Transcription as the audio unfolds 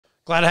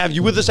Glad to have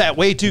you with us at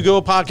Way to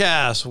Go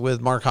podcast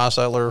with Mark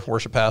Hostetler,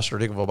 worship pastor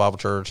at Eagleville Bible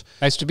Church.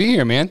 Nice to be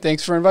here, man.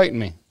 Thanks for inviting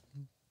me.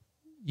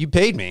 You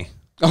paid me.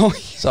 Oh,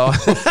 so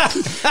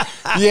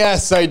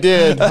yes, I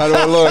did. How do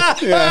I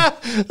look? Yeah,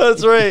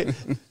 that's right.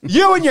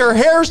 You and your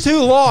hair's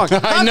too long.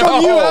 How know.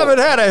 come you haven't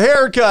had a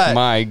haircut?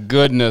 My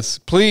goodness.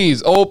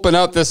 Please open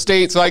up the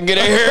state so I can get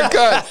a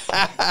haircut.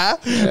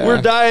 Yeah.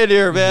 We're dying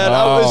here, man.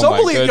 Oh, it's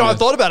unbelievable. You know, I goodness.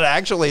 thought about it,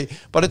 actually.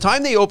 By the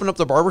time they open up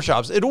the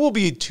barbershops, it will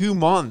be 2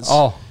 months.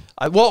 Oh.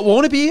 Well,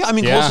 won't it be? I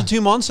mean, close to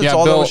 2 months since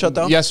all that was shut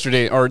down?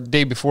 Yesterday, or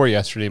day before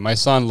yesterday, my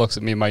son looks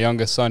at me, my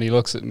youngest son, he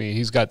looks at me.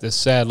 He's got this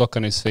sad look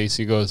on his face.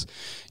 He goes,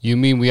 "You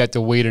mean we have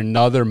to wait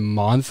another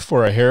month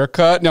for a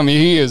haircut?" I mean,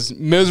 he is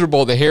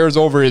miserable. The hair's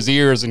over his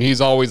ears, and he's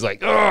always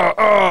like,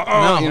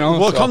 no. you know.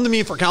 Well, come to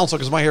me for counsel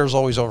because my hair is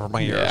always over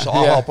my ears. Yeah. So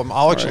I'll help him.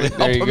 I'll actually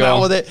help him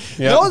out with it. Yep.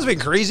 You know, it's been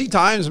crazy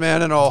times,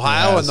 man, in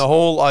Ohio and the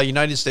whole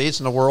United States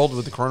and the world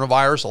with the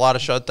coronavirus. A lot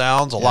of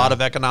shutdowns, a lot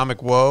of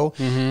economic woe,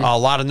 a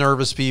lot of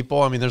nervous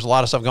people. I mean, there's a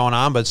lot of stuff going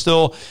on, but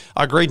still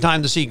a great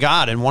time to see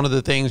God. And one of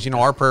the things, you know,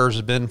 our prayers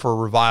have been for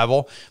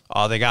revival.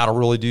 They got to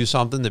really do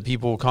something that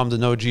people will come to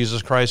know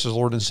Jesus Christ as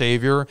Lord and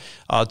Savior.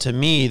 To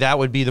me, that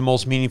would be the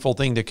most meaningful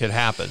thing that could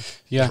happen.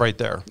 Yeah, it's right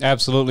there.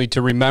 Absolutely.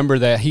 To remember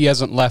that He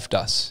hasn't left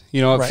us.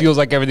 You know, it feels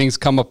like everything's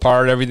come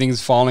apart,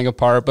 everything's falling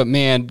apart. But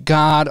man,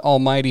 God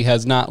Almighty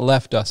has not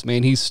left us,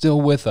 man. He's still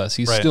with us.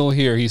 He's still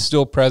here. He's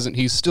still present.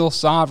 He's still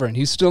sovereign.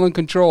 He's still in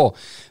control.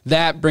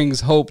 That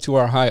brings hope to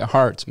our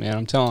hearts, man.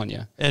 I'm telling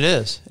you. It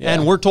is. Yeah.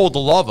 And we're told to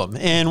love Him.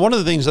 And one of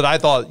the things that I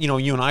thought, you know,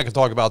 you and I could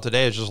talk about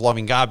today is just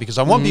loving God, because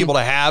I want people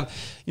to have,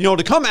 you know,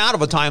 to come out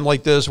of a time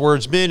like this where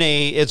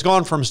it's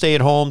gone from stay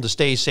at home to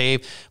stay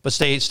safe, but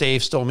stay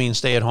safe still means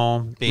stay at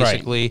home,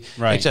 basically,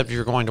 except if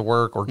you're going to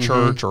work or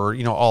church or,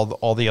 you know,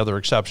 all the other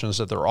exceptions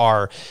that there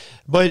are.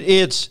 But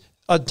it's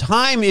a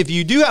time, if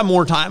you do have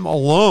more time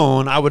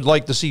alone, I would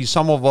like to see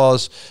some of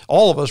us,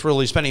 all of us,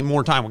 really spending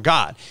more time with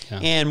God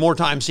and more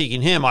time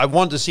seeking Him. I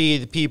want to see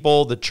the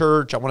people, the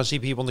church, I want to see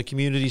people in the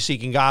community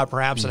seeking God,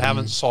 perhaps that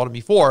haven't sought Him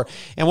before.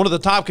 And one of the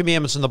top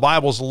commandments in the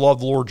Bible is to love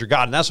the Lord your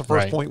God. And that's the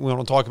first point we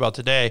want to talk about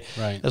today,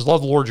 is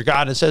love the Lord your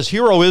God. And it says,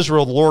 "Hear, O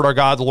Israel, the Lord our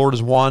God, the Lord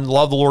is one.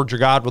 Love the Lord your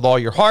God with all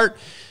your heart,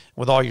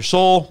 with all your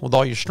soul, with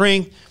all your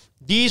strength.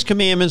 These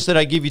commandments that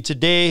I give you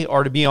today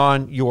are to be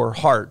on your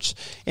hearts."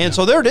 And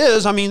so there it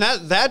is. I mean,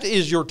 that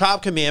is your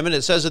top commandment.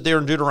 It says it there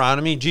in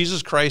Deuteronomy.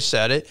 Jesus Christ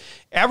said it.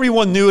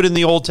 Everyone knew it in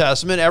the Old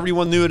Testament.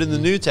 Everyone knew it in the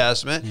New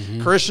Testament.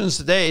 Christians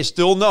today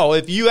still know.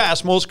 If you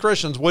ask most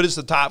Christians, what is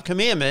the top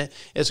commandment?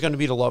 It's going to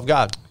be to love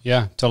God.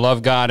 Yeah, to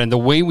love God. And the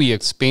way we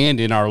expand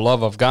in our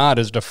love of God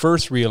is to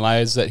first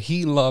realize that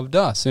He loved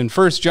us. In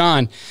 1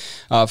 John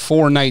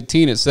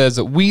 4:19, it says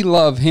that we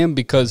love Him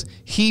because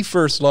He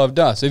first loved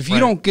us. If you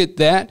don't get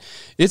that,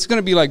 it's going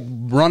to be like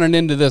running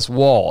into this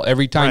wall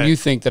every time you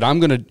think that I'm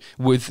going to,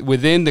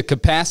 within the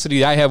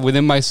capacity I have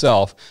within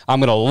myself, I'm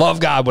going to love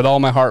God with all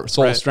my heart,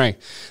 soul, strength.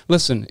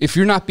 Listen, if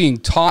you're not being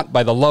taught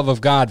by the love of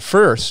God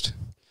first,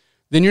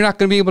 then you're not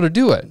going to be able to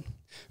do it.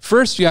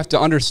 First, you have to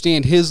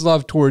understand His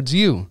love towards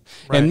you.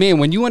 And man,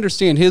 when you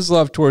understand His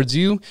love towards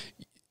you,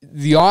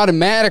 the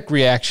automatic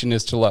reaction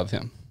is to love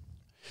Him.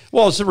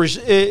 Well,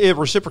 it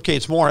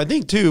reciprocates more. I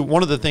think, too,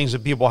 one of the things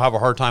that people have a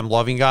hard time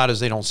loving God is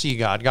they don't see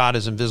God. God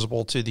is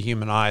invisible to the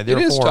human eye.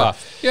 Therefore, it is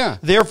tough. Yeah.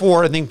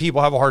 Therefore, I think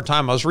people have a hard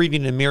time. I was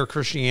reading in Mere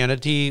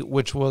Christianity,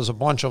 which was a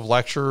bunch of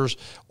lectures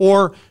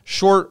or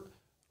short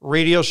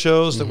radio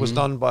shows that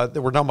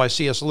were done by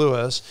C.S.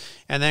 Lewis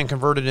and then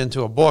converted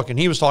into a book. And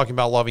he was talking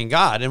about loving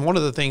God. And one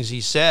of the things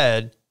he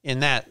said in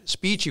that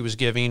speech he was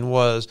giving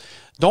was,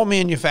 don't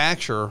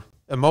manufacture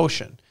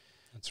emotion.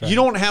 Right. You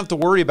don't have to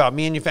worry about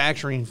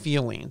manufacturing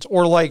feelings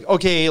or like,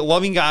 okay,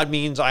 loving God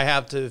means I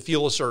have to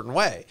feel a certain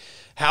way.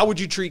 How would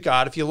you treat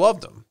God if you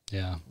loved Him?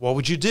 Yeah. What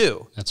would you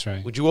do? That's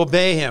right. Would you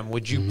obey Him?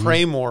 Would you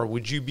pray more?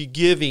 Would you be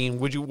giving?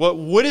 Would you,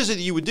 what is it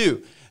that you would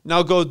do?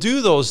 Now go do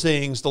those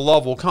things, the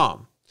love will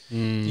come.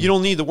 You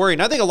don't need to worry.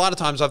 And I think a lot of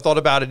times I've thought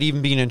about it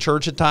even being in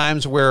church at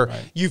times where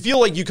you feel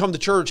like you come to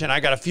church and I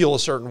got to feel a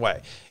certain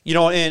way. You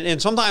know,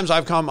 and sometimes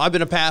I've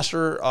been a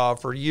pastor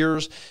for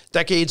years,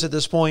 decades at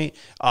this point.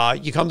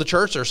 You come to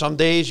church. There are some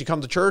days you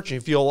come to church and you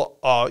feel,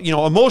 you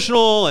know,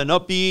 emotional and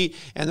upbeat.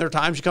 And there are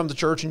times you come to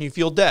church and you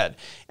feel dead.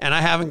 And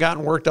I haven't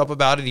gotten worked up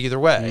about it either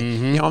way.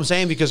 You know what I'm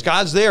saying? Because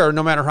God's there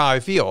no matter how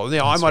I feel. You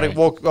know, I might have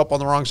woke up on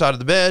the wrong side of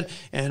the bed.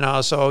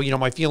 And so, you know,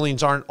 my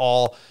feelings aren't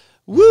all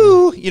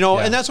woo, you know,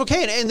 and that's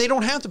okay. And they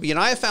don't have to be. And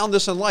I have found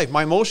this in life.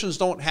 My emotions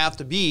don't have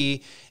to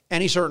be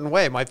any certain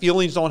way. My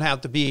feelings don't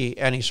have to be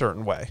any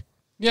certain way.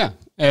 Yeah.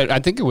 And I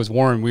think it was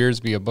Warren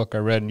Wiersbe, a book I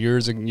read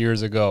years and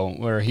years ago,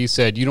 where he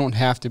said, you don't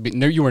have to be,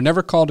 you were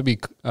never called to be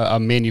a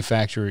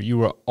manufacturer. You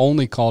were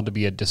only called to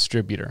be a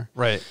distributor.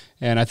 Right.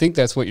 And I think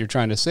that's what you're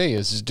trying to say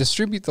is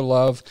distribute the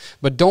love,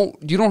 but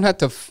you don't have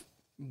to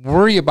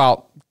worry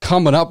about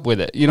coming up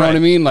with it. You know what I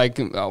mean? Like,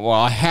 well,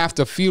 I have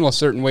to feel a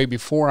certain way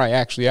before I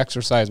actually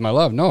exercise my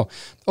love. No,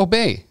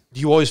 obey.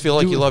 Do you always feel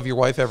like you love your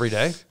wife every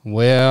day?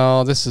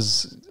 Well, this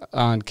is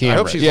on camera. I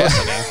hope she's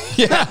listening.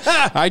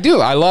 Yeah, I do.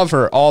 I love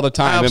her all the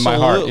time in my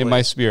heart, in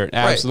my spirit.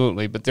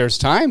 Absolutely. But there's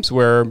times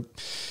where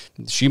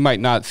she might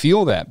not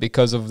feel that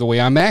because of the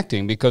way I'm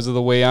acting, because of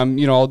the way I'm,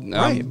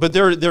 right. But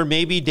there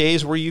may be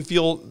days where you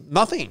feel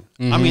nothing.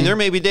 I mean, there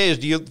may be days.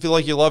 Do you feel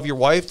like you love your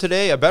wife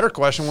today? A better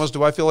question was,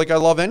 do I feel like I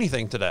love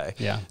anything today?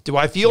 Yeah. Do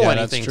I feel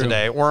anything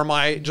today? Or am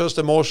I just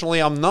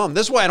emotionally, I'm numb?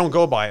 This is why I don't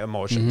go by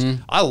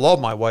emotions. I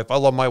love my wife. I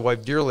love my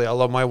wife dearly. I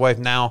love my wife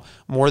now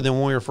more than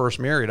when we were first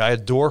married. I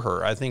adore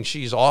her. I think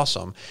she's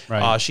awesome.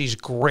 Right. She's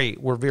great.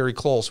 We're very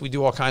close. We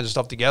do all kinds of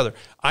stuff together.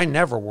 I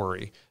never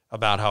worry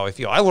about how I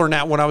feel. I learned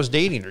that when I was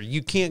dating her.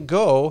 You can't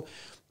go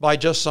by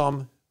just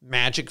some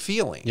magic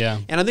feeling. Yeah.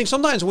 And I think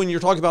sometimes when you're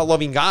talking about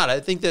loving God, I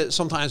think that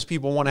sometimes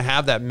people want to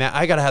have that,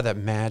 I got to have that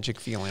magic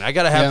feeling. I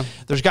got to have,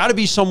 there's got to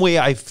be some way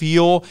I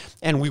feel,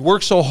 and we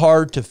work so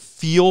hard to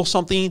feel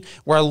something,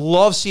 where I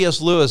love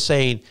C.S. Lewis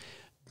saying,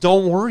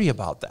 don't worry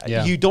about that.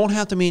 Yeah. You don't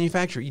have to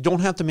manufacture it. You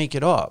don't have to make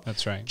it up.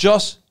 That's right.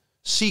 Just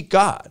seek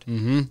God.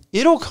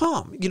 It'll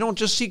come. You don't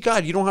just seek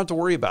God. You don't have to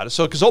worry about it.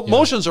 So, because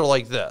emotions are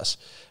like this.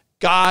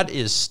 God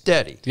is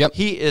steady. Yep.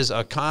 He is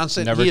a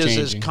constant. Never he is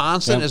changing. as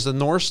constant as the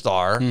North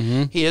Star.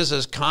 He is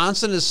as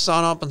constant as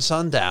sun up and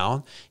sun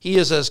down. He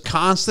is as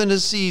constant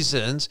as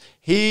seasons.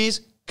 He's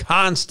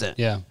constant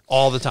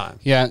all the time.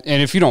 Yeah,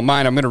 and if you don't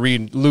mind, I'm going to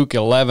read Luke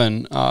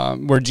 11,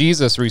 where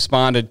Jesus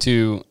responded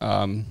to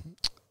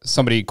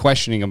somebody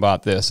questioning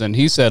about this. And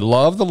he said,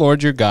 love the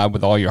Lord your God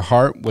with all your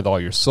heart, with all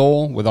your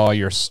soul, with all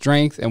your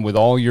strength, and with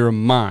all your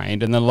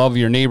mind, and then love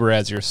your neighbor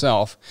as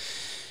yourself.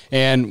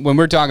 And when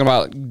we're talking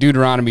about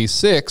Deuteronomy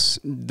 6,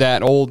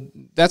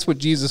 that's what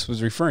Jesus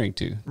was referring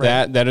to.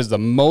 Right. That is the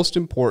most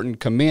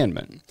important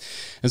commandment.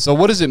 And so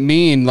what does it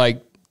mean,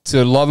 like,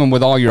 to love him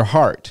with all your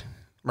heart,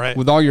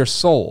 with all your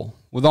soul,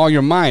 with all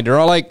your mind?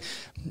 Or like,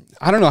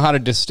 I don't know how to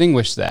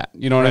distinguish that.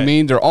 You know what I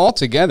mean? They're all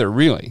together,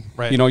 really.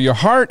 Right. Your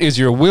heart is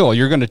your will.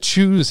 You're going to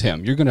choose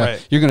him. You're going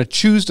to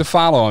choose to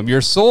follow him.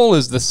 Your soul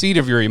is the seat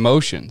of your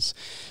emotions.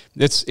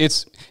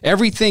 It's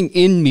everything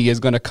in me is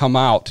going to come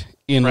out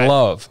in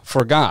love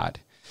for God.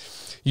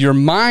 Your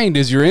mind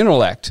is your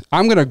intellect.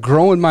 I'm going to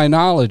grow in my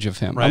knowledge of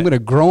him. I'm going to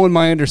grow in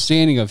my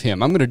understanding of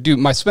him. I'm going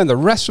to spend the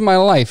rest of my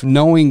life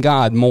knowing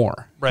God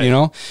more.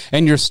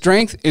 And your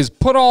strength is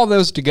put all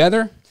those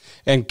together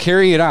and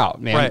carry it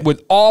out, man,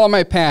 with all of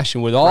my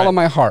passion, with all of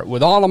my heart,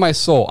 with all of my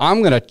soul.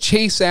 I'm going to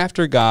chase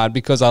after God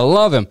because I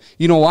love him.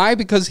 You know why?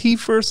 Because he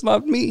first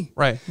loved me.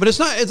 Right. But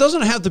it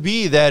doesn't have to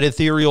be that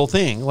ethereal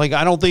thing. Like,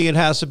 I don't think it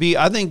has to be.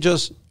 I think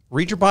just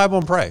read your Bible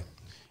and pray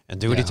and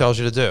do what he tells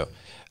you to do.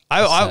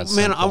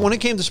 When it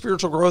came to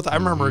spiritual growth, I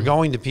remember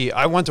going to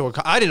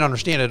I didn't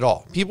understand it at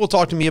all. People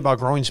talk to me about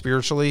growing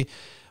spiritually.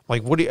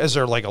 Like, is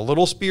there like a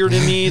little spirit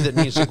in me that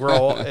needs to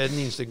grow? It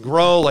needs to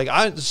grow. Like,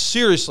 I'm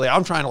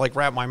trying to like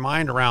wrap my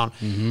mind around,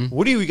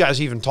 what are you guys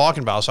even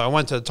talking about? So I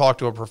went to talk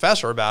to a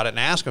professor about it and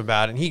ask him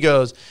about it. And he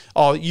goes,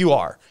 oh, you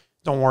are.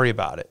 Don't worry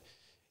about it.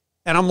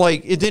 And I'm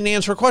like, it didn't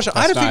answer a question.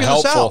 I had to figure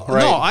this out.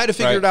 Right. No, I had to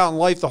figure it out in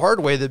life the hard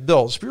way. That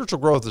Bill, spiritual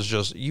growth is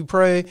just, you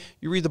pray,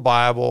 you read the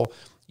Bible,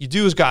 you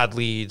do as God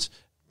leads.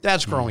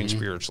 That's growing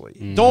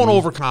spiritually. Don't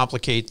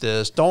overcomplicate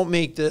this. Don't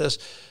make this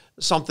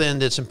something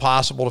that's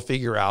impossible to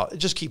figure out.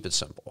 Just keep it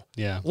simple.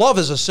 Yeah. Love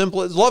is the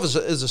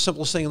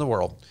simplest thing in the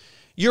world.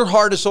 Your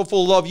heart is so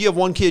full of love. You have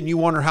one kid and you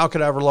wonder, how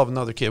could I ever love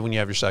another kid when you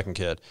have your second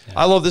kid? Yeah.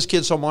 I love this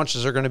kid so much.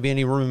 Is there going to be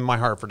any room in my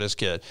heart for this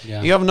kid?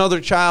 Yeah. You have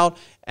another child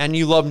and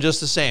you love them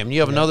just the same.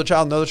 You have another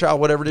child,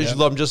 whatever it is, you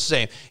love them just the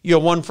same. You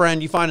have one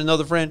friend, you find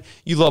another friend,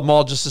 you love them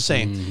all just the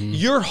same.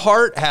 Your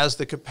heart has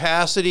the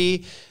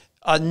capacity,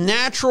 a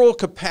natural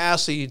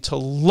capacity to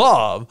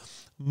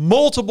love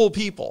multiple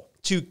people,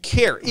 to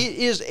care. It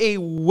is a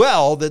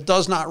well that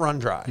does not run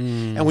dry.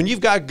 And when you've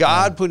got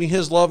God putting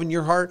his love in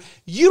your heart,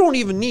 you don't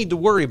even need to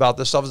worry about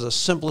this stuff as the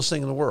simplest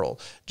thing in the world.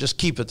 Just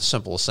keep it the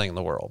simplest thing in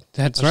the world.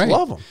 That's right.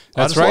 Love them.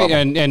 That's right.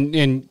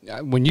 And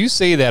when you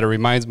say that, it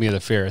reminds me of the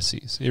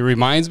Pharisees. It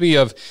reminds me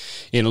of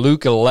in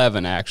Luke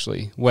 11,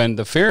 actually, when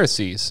the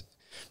Pharisees,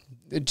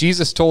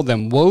 Jesus told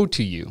them, woe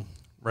to you.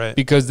 Right.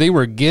 Because they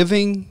were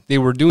giving, they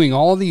were doing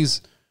all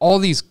these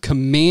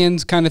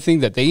commands kind of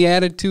thing that they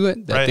added to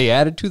it, that they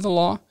added to the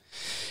law.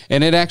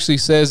 And it actually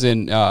says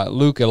in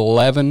Luke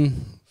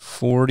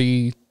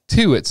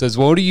 11:42, it says,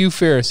 woe to you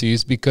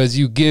Pharisees, because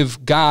you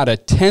give God a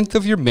tenth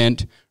of your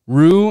mint,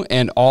 rue,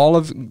 and all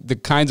of the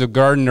kinds of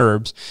garden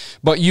herbs,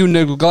 but you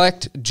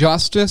neglect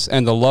justice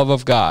and the love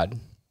of God.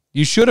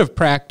 You should have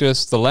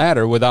practiced the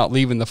latter without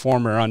leaving the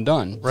former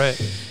undone. Right.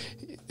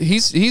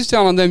 He's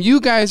telling them, you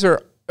guys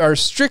are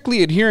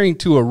strictly adhering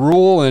to a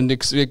rule and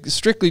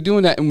strictly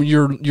doing that, and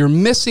you're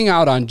missing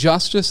out on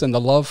justice and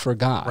the love for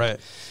God. Right.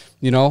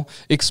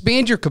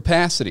 Expand your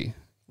capacity.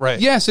 Right.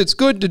 Yes, it's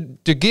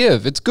good to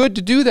give. It's good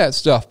to do that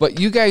stuff, but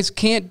you guys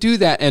can't do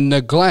that and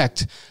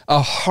neglect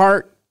a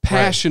heart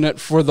passionate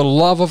for the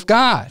love of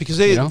God. Because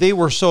they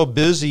were so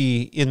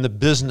busy in the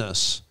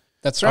business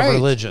of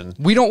religion.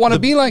 We don't want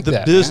to be like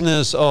that. The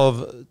business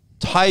of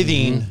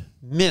tithing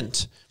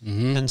mint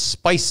and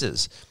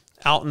spices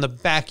out in the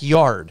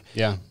backyard.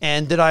 Yeah.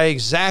 And did I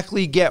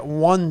exactly get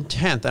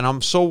 1/10? And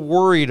I'm so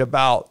worried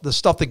about the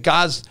stuff that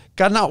God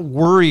not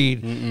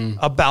worried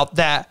about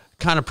that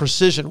kind of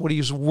precision. What he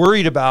was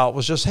worried about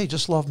was just, hey,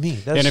 just love me.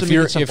 That's,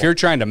 and if you're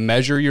trying to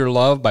measure your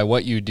love by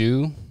what you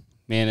do,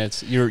 man,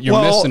 you're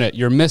missing it.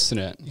 You're missing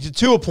it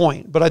to a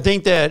point. But I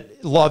think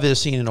that love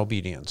is seen in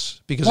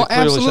obedience, because it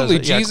clearly absolutely,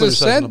 says it. Jesus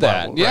said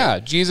that. Bible, yeah,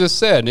 right? Jesus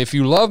said, "If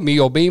you love me,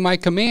 obey my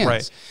commands."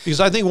 Right. Because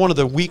I think one of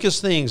the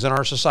weakest things in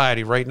our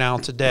society right now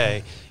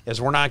today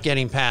is we're not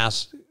getting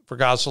past, for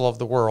God so loved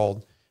the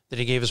world that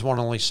he gave his one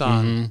and only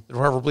son, that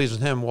whoever believes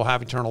in him will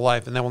have eternal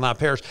life and they will not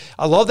perish.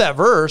 I love that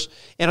verse,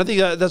 and I think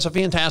that's a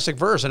fantastic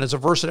verse, and it's a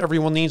verse that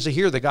everyone needs to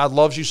hear, that God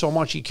loves you so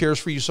much, he cares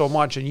for you so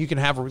much, and you can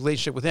have a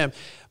relationship with him.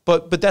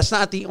 But that's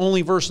not the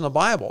only verse in the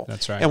Bible.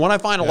 That's right. And what I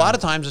find a lot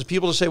of times is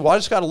people just say, well, I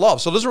just got to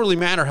love. So it doesn't really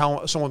matter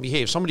how someone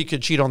behaves. Somebody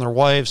could cheat on their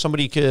wife.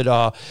 Somebody could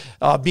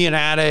be an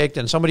addict.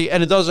 And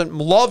it doesn't,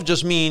 love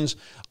just means,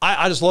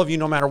 I just love you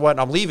no matter what,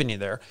 and I'm leaving you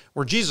there.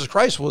 Where Jesus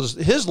Christ was,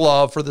 his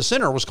love for the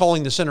sinner was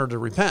calling the sinner to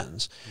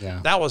repentance.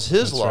 Yeah. That was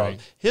his love. Right.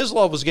 His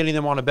love was getting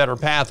them on a better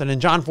path. And in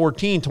John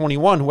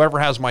 14:21, whoever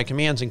has my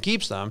commands and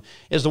keeps them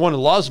is the one who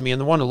loves me,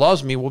 and the one who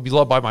loves me will be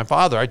loved by my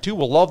Father. I too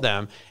will love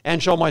them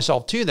and show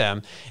myself to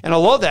them. And I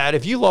love that.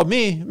 If you love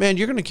me, man,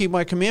 you're going to keep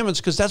my commandments,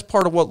 because that's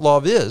part of what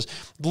love is.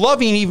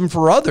 Loving even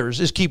for others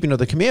is keeping of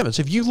the commandments.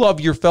 If you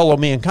love your fellow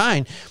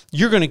mankind,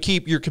 you're going to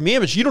keep your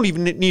commandments. You don't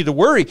even need to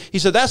worry. He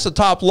said that's the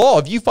top law.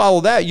 If you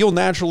follow that, you'll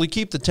naturally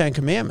keep the 10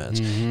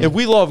 commandments. If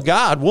we love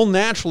God, we'll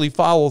naturally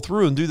follow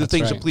through and do the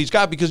things that please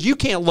God, because you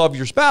can't love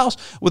your spouse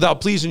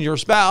without pleasing your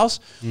spouse.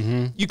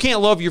 You can't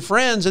love your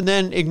friends and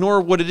then ignore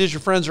what it is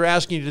your friends are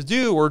asking you to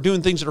do, or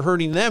doing things that are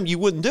hurting them. You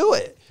wouldn't do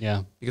it.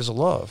 Yeah. Because of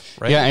love,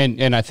 right? Yeah,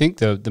 and I think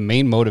the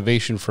main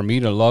motivation for me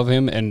to love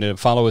him and to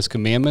follow his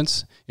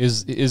commandments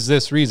is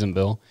this reason,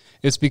 Bill.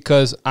 It's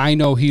because I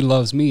know he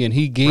loves me, and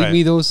he gave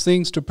me those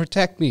things to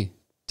protect me,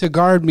 to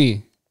guard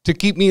me, to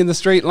keep me in the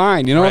straight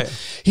line. You know,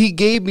 he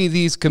gave me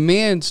these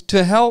commands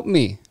to help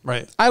me.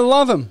 Right. I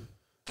love him.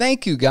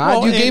 Thank you,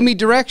 God. Well, you gave me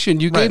direction.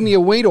 You gave me a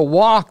way to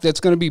walk that's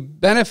going to be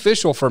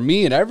beneficial for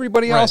me and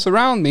everybody else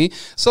around me.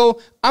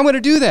 So I'm going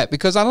to do that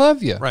because I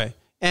love you. Right.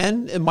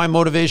 And my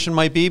motivation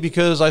might be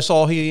because I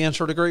saw he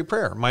answered a great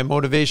prayer. My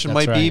motivation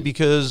might be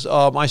because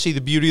I see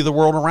the beauty of the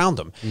world around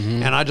him.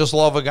 And I just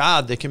love a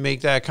God that can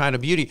make that kind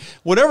of beauty.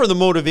 Whatever the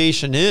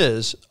motivation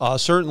is,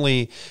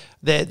 certainly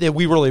that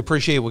we really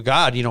appreciate with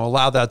God,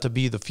 allow that to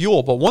be the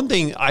fuel. But one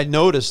thing I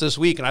noticed this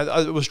week, and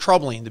it was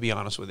troubling, to be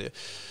honest with you,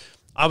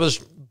 I was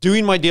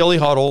doing my daily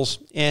huddles,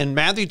 and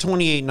Matthew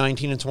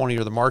 28:19 and 20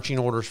 are the marching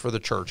orders for the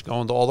church. Go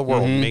into all the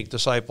world, make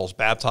disciples,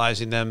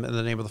 baptizing them in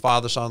the name of the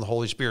Father, Son, and the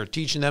Holy Spirit,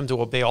 teaching them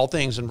to obey all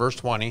things in verse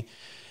 20,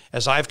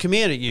 as I have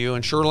commanded you,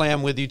 and surely I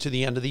am with you to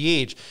the end of the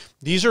age.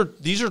 These are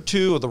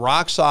two of the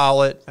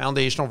rock-solid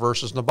foundational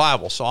verses in the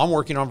Bible. So I'm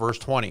working on verse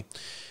 20.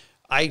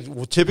 I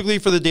typically,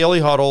 for the daily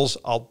huddles,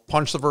 I'll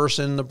punch the verse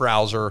in the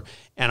browser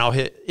and I'll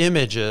hit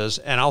images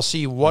and I'll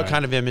see what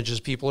kind of images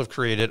people have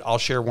created. I'll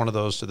share one of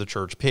those to the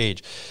church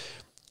page.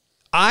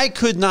 I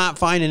could not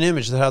find an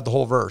image that had the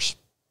whole verse.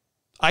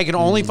 I could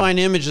only find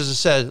images that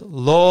said,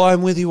 "Lo,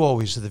 I'm with you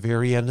always to the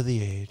very end of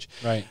the age."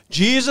 Right.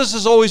 Jesus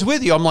is always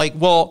with you. I'm like,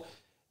 well,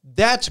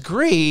 that's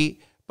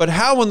great, but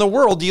how in the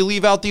world do you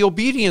leave out the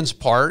obedience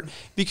part?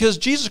 Because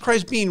Jesus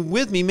Christ being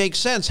with me makes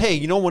sense.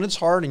 Hey, when it's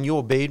hard and you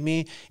obeyed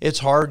me, it's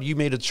hard. You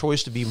made a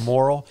choice to be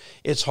moral.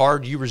 It's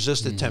hard. You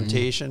resisted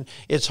temptation.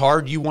 It's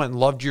hard. You went and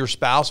loved your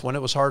spouse when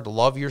it was hard to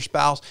love your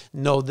spouse.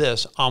 Know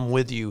this, I'm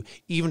with you,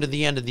 even to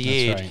the end of the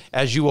age,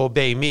 as you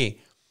obey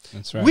me.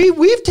 That's right.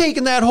 We've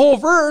taken that whole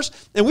verse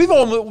and we've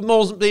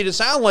almost made it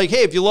sound like,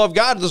 hey, if you love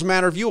God, it doesn't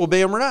matter if you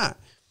obey him or not.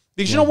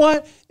 Because you know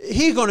what?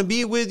 He's going to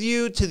be with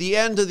you to the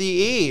end of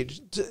the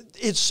age.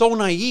 It's so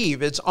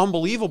naive. It's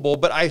unbelievable.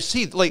 But I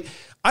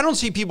don't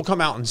see people come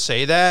out and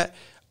say that.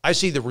 I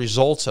see the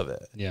results of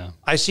it. Yeah.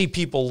 I see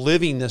people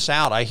living this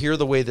out. I hear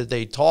the way that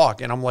they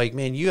talk. And I'm like,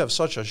 man, you have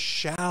such a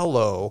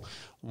shallow,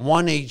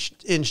 1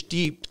 inch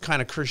deep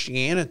kind of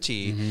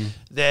Christianity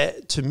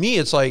that to me,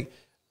 it's like,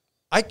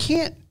 I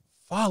can't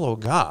follow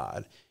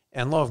God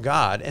and love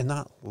God and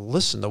not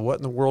listen to what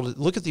in the world.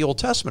 Look at the Old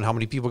Testament, how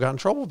many people got in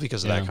trouble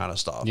because of that kind of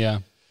stuff. Yeah.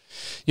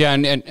 Yeah,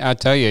 and I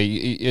tell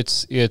you,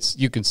 it's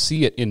you can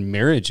see it in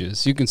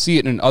marriages. You can see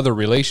it in other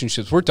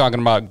relationships. We're talking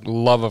about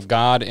love of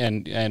God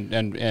and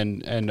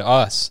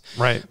us.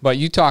 Right. But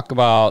you talk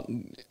about,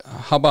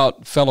 how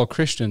about fellow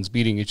Christians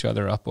beating each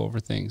other up over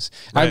things?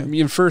 Right.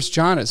 In 1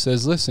 John it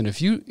says, listen, if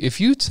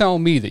you tell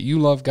me that you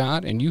love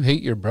God and you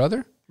hate your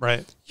brother,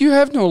 you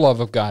have no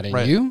love of God in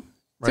you.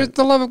 Right.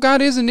 The love of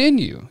God isn't in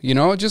you,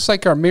 just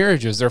like our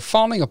marriages. They're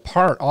falling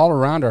apart all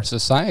around our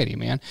society,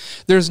 man.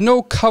 There's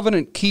no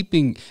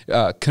covenant-keeping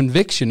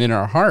conviction in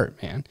our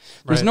heart, man.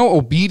 There's no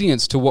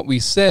obedience to what we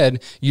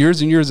said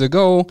years and years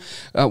ago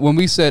when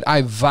we said,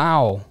 I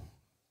vow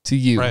to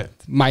you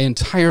my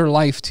entire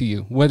life to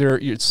you, whether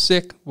you're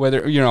sick,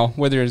 whether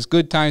it's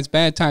good times,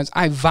 bad times,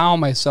 I vow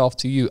myself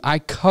to you. I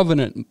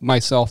covenant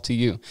myself to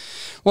you.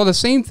 Well, the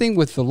same thing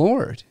with the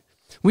Lord.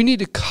 We need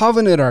to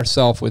covenant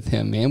ourselves with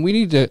him, man. We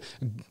need to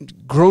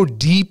grow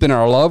deep in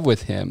our love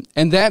with him.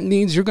 And that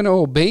means you're going to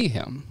obey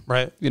him.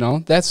 Right. You know,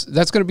 that's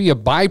going to be a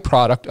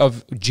byproduct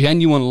of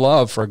genuine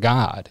love for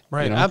God.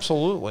 Right. You know?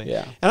 Absolutely.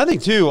 Yeah. And I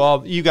think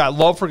too, you got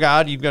love for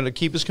God. You've got to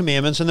keep his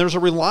commandments, and there's a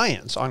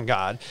reliance on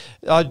God.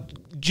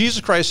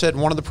 Jesus Christ said in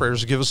one of the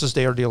prayers, give us this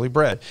day our daily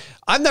bread.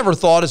 I've never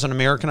thought as an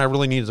American I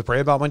really needed to pray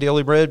about my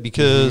daily bread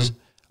because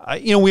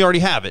you know, we already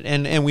have it.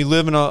 And we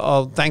live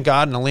in thank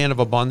God, in a land of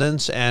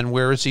abundance and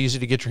where it's easy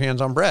to get your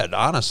hands on bread,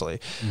 honestly.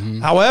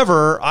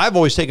 However, I've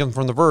always taken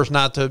from the verse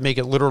not to make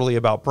it literally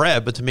about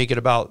bread, but to make it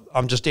about,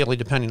 I'm just daily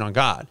depending on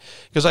God.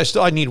 Because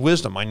I need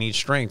wisdom. I need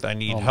strength. I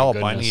need help.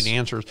 I need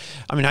answers.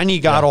 I mean, I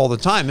need God all the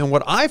time. And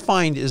what I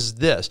find is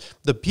this: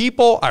 the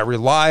people I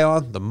rely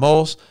on the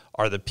most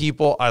are the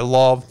people I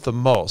love the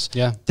most.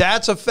 Yeah.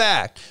 That's a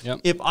fact.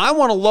 Yep. If I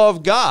want to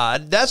love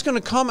God, that's going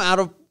to come out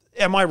of,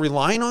 am I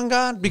relying on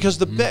God?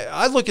 Because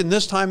I look in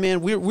this time,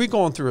 man, we're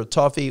going through a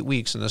tough 8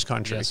 weeks in this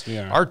country. Yes, we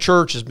are. Our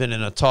church has been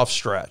in a tough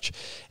stretch,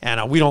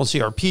 and we don't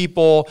see our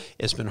people.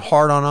 It's been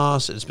hard on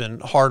us. It's been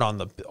hard on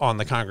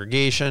the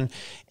congregation.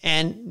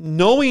 And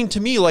knowing, to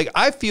me, like,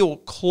 I feel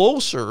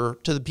closer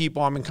to the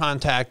people I'm in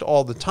contact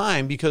all the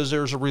time because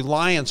there's a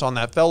reliance on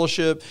that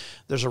fellowship.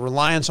 There's a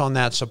reliance on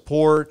that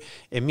support.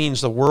 It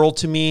means the world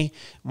to me.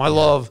 My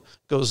love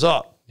goes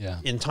up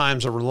in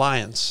times of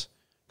reliance,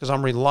 because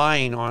I'm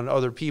relying on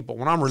other people.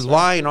 When I'm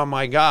relying on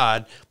my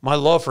God, my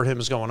love for him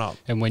is going up.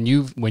 And when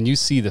you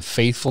see the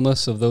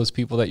faithfulness of those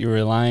people that you're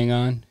relying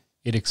on,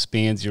 it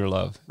expands your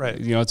love. Right.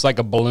 You know, it's like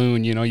a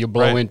balloon. You know, you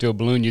blow into a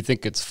balloon, you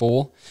think it's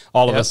full.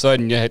 All of a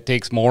sudden, it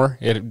takes more.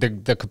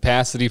 The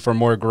capacity for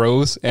more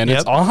grows, and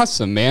it's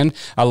awesome, man.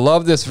 I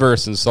love this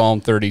verse in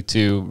Psalm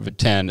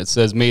 32:10. It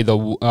says,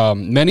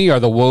 many are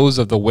the woes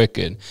of the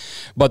wicked,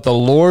 but the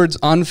Lord's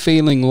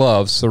unfailing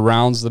love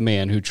surrounds the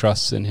man who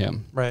trusts in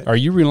him. Right. Are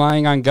you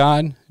relying on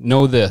God?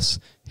 Know this: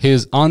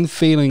 his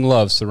unfailing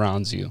love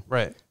surrounds you.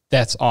 Right.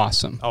 That's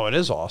awesome. Oh, it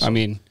is awesome. I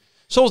mean,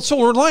 So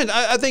we're relying.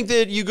 I think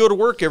that you go to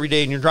work every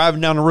day and you're driving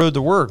down the road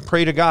to work.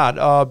 Pray to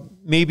God.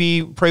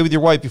 Maybe pray with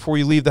your wife before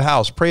you leave the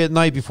house. Pray at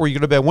night before you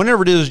go to bed.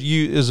 Whenever it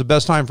is the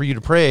best time for you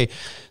to pray.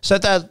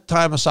 Set that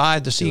time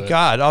aside to seek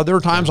God. There are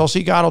times I'll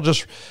seek God.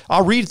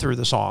 I'll read through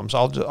the Psalms.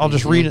 I'll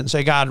just read it and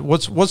say, God,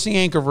 what's the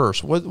anchor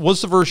verse?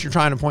 What's the verse you're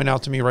trying to point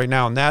out to me right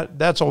now? And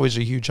that's always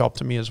a huge help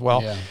to me as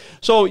well. Yeah.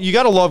 So you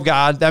got to love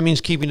God. That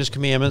means keeping his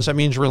commandments. That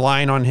means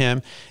relying on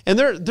him. And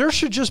there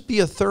should just be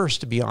a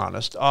thirst, to be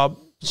honest.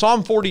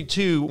 Psalm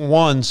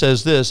 42:1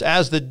 says this: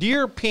 as the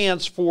deer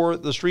pants for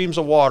the streams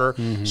of water,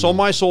 so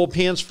my soul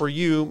pants for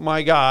you,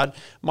 my God.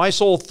 My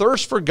soul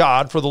thirsts for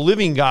God, for the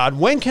living God.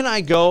 When can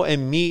I go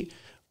and meet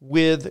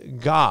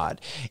with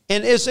God?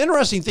 And it's an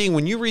interesting thing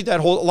when you read that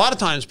a lot of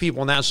times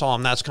people in that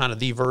psalm, that's kind of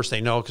the verse they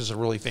know because it's a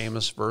really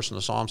famous verse in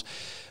the Psalms.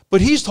 But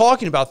he's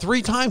talking about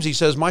 3 times, he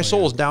says, my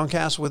soul is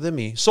downcast within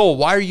me. Soul,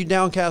 why are you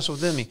downcast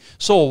within me?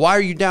 Soul, why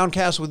are you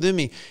downcast within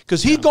me?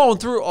 Because he's going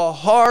through a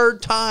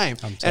hard time.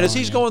 And as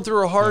he's going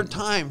through a hard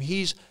time,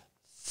 he's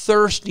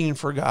thirsting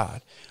for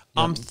God.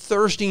 I'm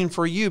thirsting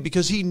for you,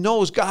 because he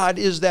knows God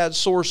is that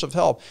source of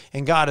help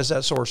and God is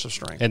that source of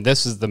strength. And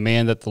this is the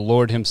man that the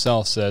Lord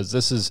himself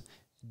says,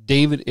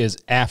 David is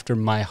after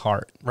my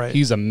heart. Right.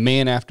 He's a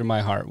man after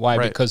my heart. Why?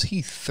 Right. Because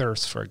he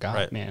thirsts for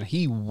God, man.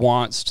 He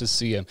wants to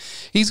see him.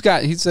 He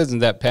says in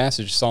that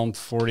passage, Psalm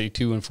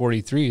 42 and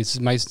 43, it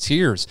says, my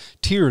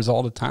tears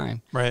all the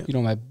time. Right. You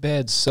know, my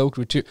bed's soaked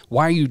with tears.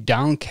 Why are you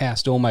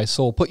downcast, O my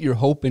soul? Put your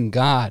hope in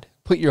God.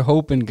 Put your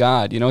hope in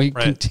God. You know, he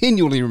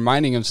continually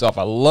reminding himself.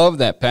 I love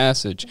that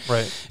passage.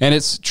 Right. And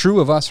it's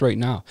true of us right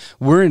now.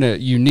 We're in a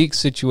unique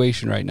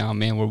situation right now,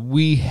 man, where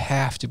we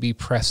have to be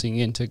pressing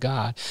into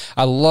God.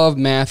 I love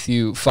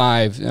Matthew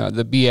 5,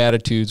 the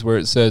Beatitudes, where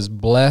it says,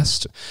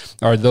 blessed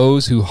are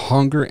those who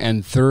hunger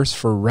and thirst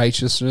for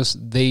righteousness.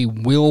 They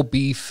will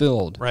be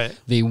filled. Right.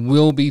 They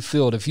will be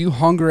filled. If you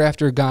hunger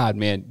after God,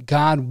 man,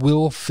 God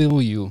will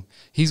fill you.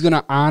 He's going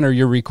to honor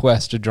your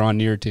request to draw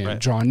near to him. Right.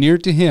 Draw near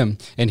to him,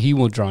 and he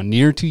will draw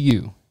near to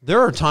you. There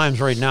are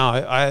times right now,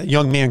 a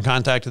young man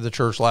contacted the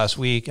church last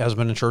week, has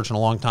been in church in a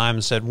long time,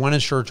 and said, when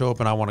is church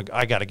open?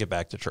 I got to get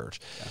back to church.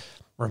 Yeah.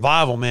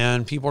 Revival,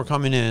 man. People are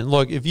coming in.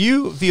 Look, if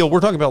you feel,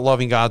 we're talking about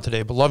loving God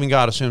today, but loving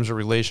God assumes a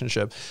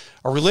relationship.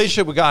 A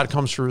relationship with God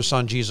comes through his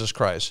son, Jesus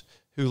Christ,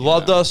 who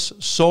loved us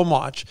so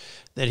much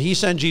that he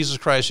sent Jesus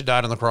Christ, who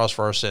died on the cross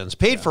for our sins,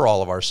 paid for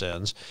all of our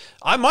sins.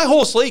 My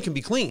whole slate can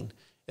be clean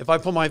if I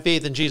put my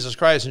faith in Jesus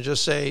Christ and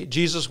just say,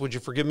 Jesus, would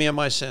you forgive me of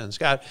my sins?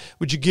 God,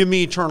 would you give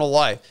me eternal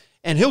life?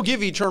 And he'll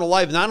give you eternal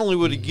life. Not only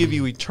would he give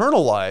you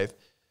eternal life,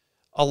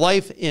 a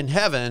life in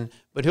heaven,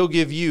 but he'll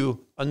give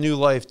you a new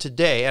life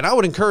today. And I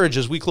would encourage,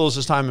 as we close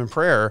this time in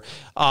prayer,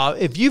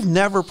 if you've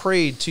never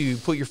prayed to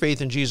put your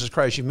faith in Jesus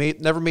Christ,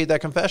 you've never made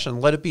that confession,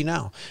 let it be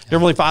now.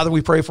 Heavenly Father,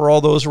 we pray for all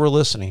those who are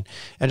listening.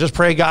 And just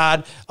pray,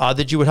 God,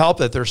 that you would help,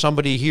 that there's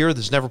somebody here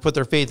that's never put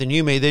their faith in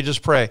you. May they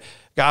just pray,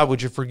 God,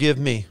 would you forgive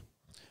me?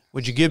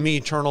 Would you give me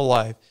eternal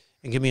life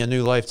and give me a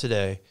new life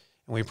today?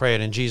 And we pray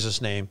it in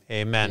Jesus' name.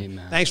 Amen.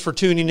 Amen. Thanks for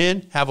tuning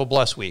in. Have a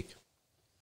blessed week.